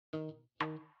Where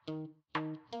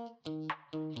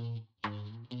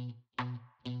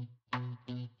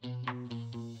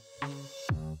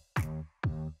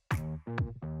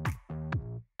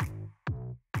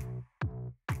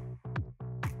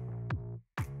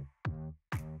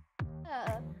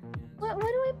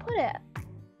do I put it?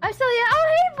 I'm still here. Oh,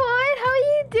 hey, Boyd. How are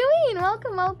you doing?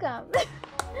 Welcome, welcome.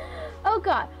 Oh,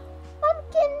 God.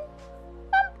 Pumpkin.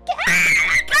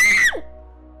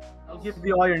 I'll give you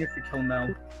the iron if you kill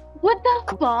Mel. What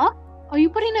the fuck? Are you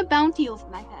putting a bounty over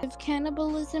my head? If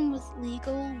cannibalism was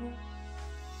legal,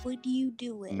 would you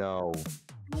do it? No.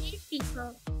 I eat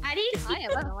people. I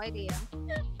have no idea.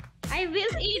 I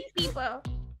will eat people.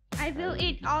 I will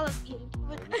eat all of you.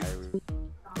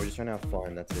 We're just trying to have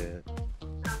fun, that's it.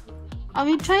 Are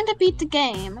we trying to beat the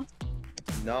game?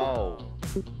 No.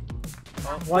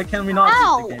 Why can we not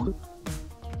Ow! beat the game?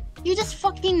 You just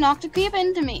fucking knocked a creep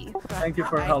into me. Thank you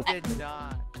for help. I did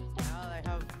not. Now I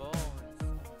have bones.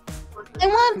 I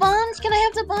want bones. Can I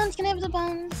have the bones? Can I have the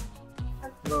bones?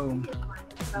 Boom.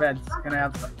 Beds. Can I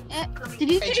have some? Did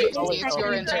you Hey, say JC,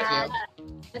 your interview.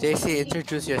 JC,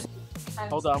 introduce yourself.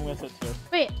 Hold on, I'm gonna sit here.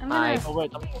 Wait, I'm gonna... Hi. Oh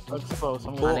wait, I'm exposed.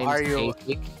 Who are you?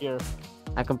 Here.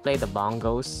 I can play the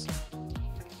bongos.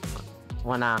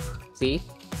 Wanna see?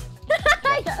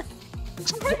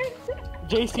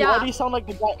 JC, Yeah. why do you sound like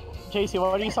the guy? JC,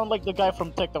 why do you sound like the guy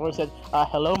from TikTok who said,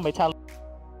 "Hello, my talent